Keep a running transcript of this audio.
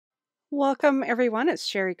Welcome everyone, it's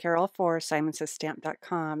Sherry Carroll for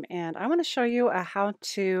simonsystamp.com and I want to show you a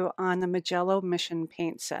how-to on the Mijello Mission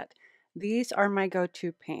Paint set. These are my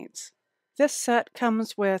go-to paints. This set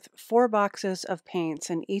comes with 4 boxes of paints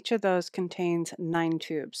and each of those contains 9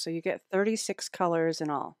 tubes, so you get 36 colors in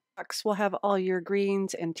all. Box will have all your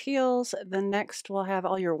greens and teals, the next will have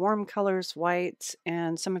all your warm colors, whites,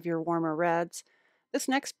 and some of your warmer reds. This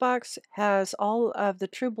next box has all of the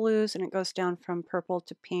true blues and it goes down from purple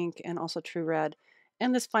to pink and also true red.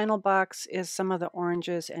 And this final box is some of the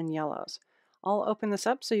oranges and yellows. I'll open this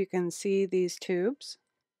up so you can see these tubes.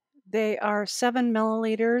 They are 7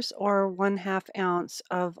 milliliters or 1/2 ounce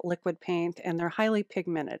of liquid paint and they're highly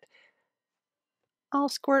pigmented. I'll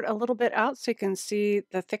squirt a little bit out so you can see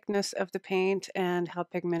the thickness of the paint and how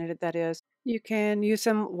pigmented that is. You can use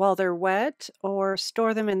them while they're wet or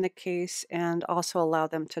store them in the case and also allow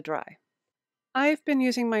them to dry. I've been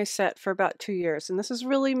using my set for about 2 years and this is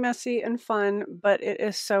really messy and fun, but it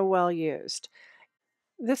is so well used.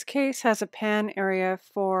 This case has a pan area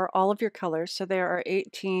for all of your colors, so there are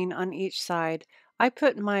 18 on each side. I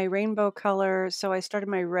put my rainbow color, so I started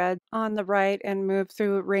my red on the right and moved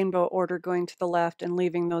through rainbow order going to the left and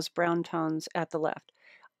leaving those brown tones at the left.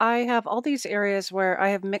 I have all these areas where I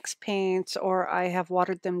have mixed paints or I have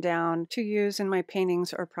watered them down to use in my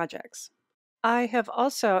paintings or projects. I have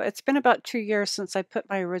also, it's been about 2 years since I put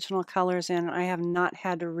my original colors in. I have not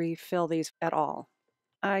had to refill these at all.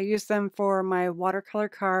 I use them for my watercolor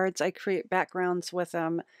cards. I create backgrounds with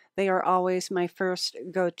them. They are always my first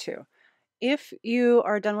go-to. If you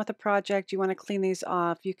are done with a project, you want to clean these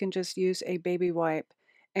off, you can just use a baby wipe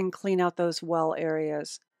and clean out those well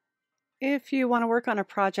areas. If you want to work on a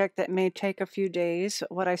project that may take a few days,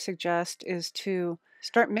 what I suggest is to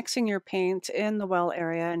start mixing your paint in the well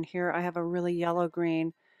area. And here I have a really yellow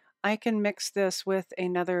green. I can mix this with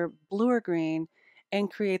another bluer green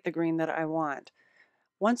and create the green that I want.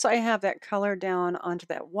 Once I have that color down onto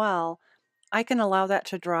that well, I can allow that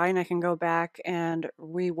to dry and I can go back and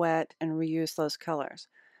re-wet and reuse those colors.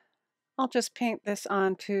 I'll just paint this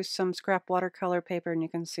onto some scrap watercolor paper and you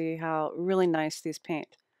can see how really nice these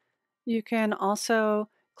paint. You can also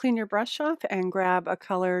clean your brush off and grab a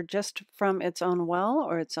color just from its own well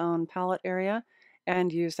or its own palette area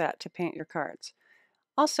and use that to paint your cards.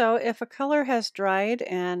 Also, if a color has dried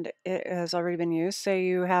and it has already been used, say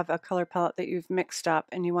you have a color palette that you've mixed up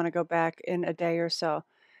and you want to go back in a day or so,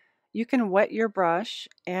 you can wet your brush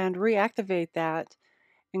and reactivate that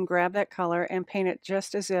and grab that color and paint it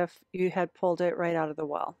just as if you had pulled it right out of the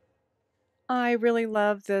well. I really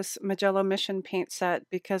love this Mijello Mission paint set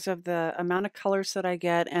because of the amount of colors that I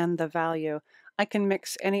get and the value. I can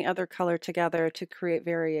mix any other color together to create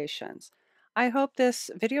variations. I hope this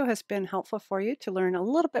video has been helpful for you to learn a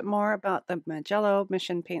little bit more about the Mijello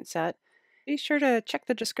Mission paint set. Be sure to check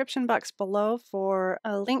the description box below for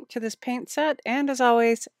a link to this paint set, and as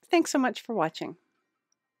always, thanks so much for watching.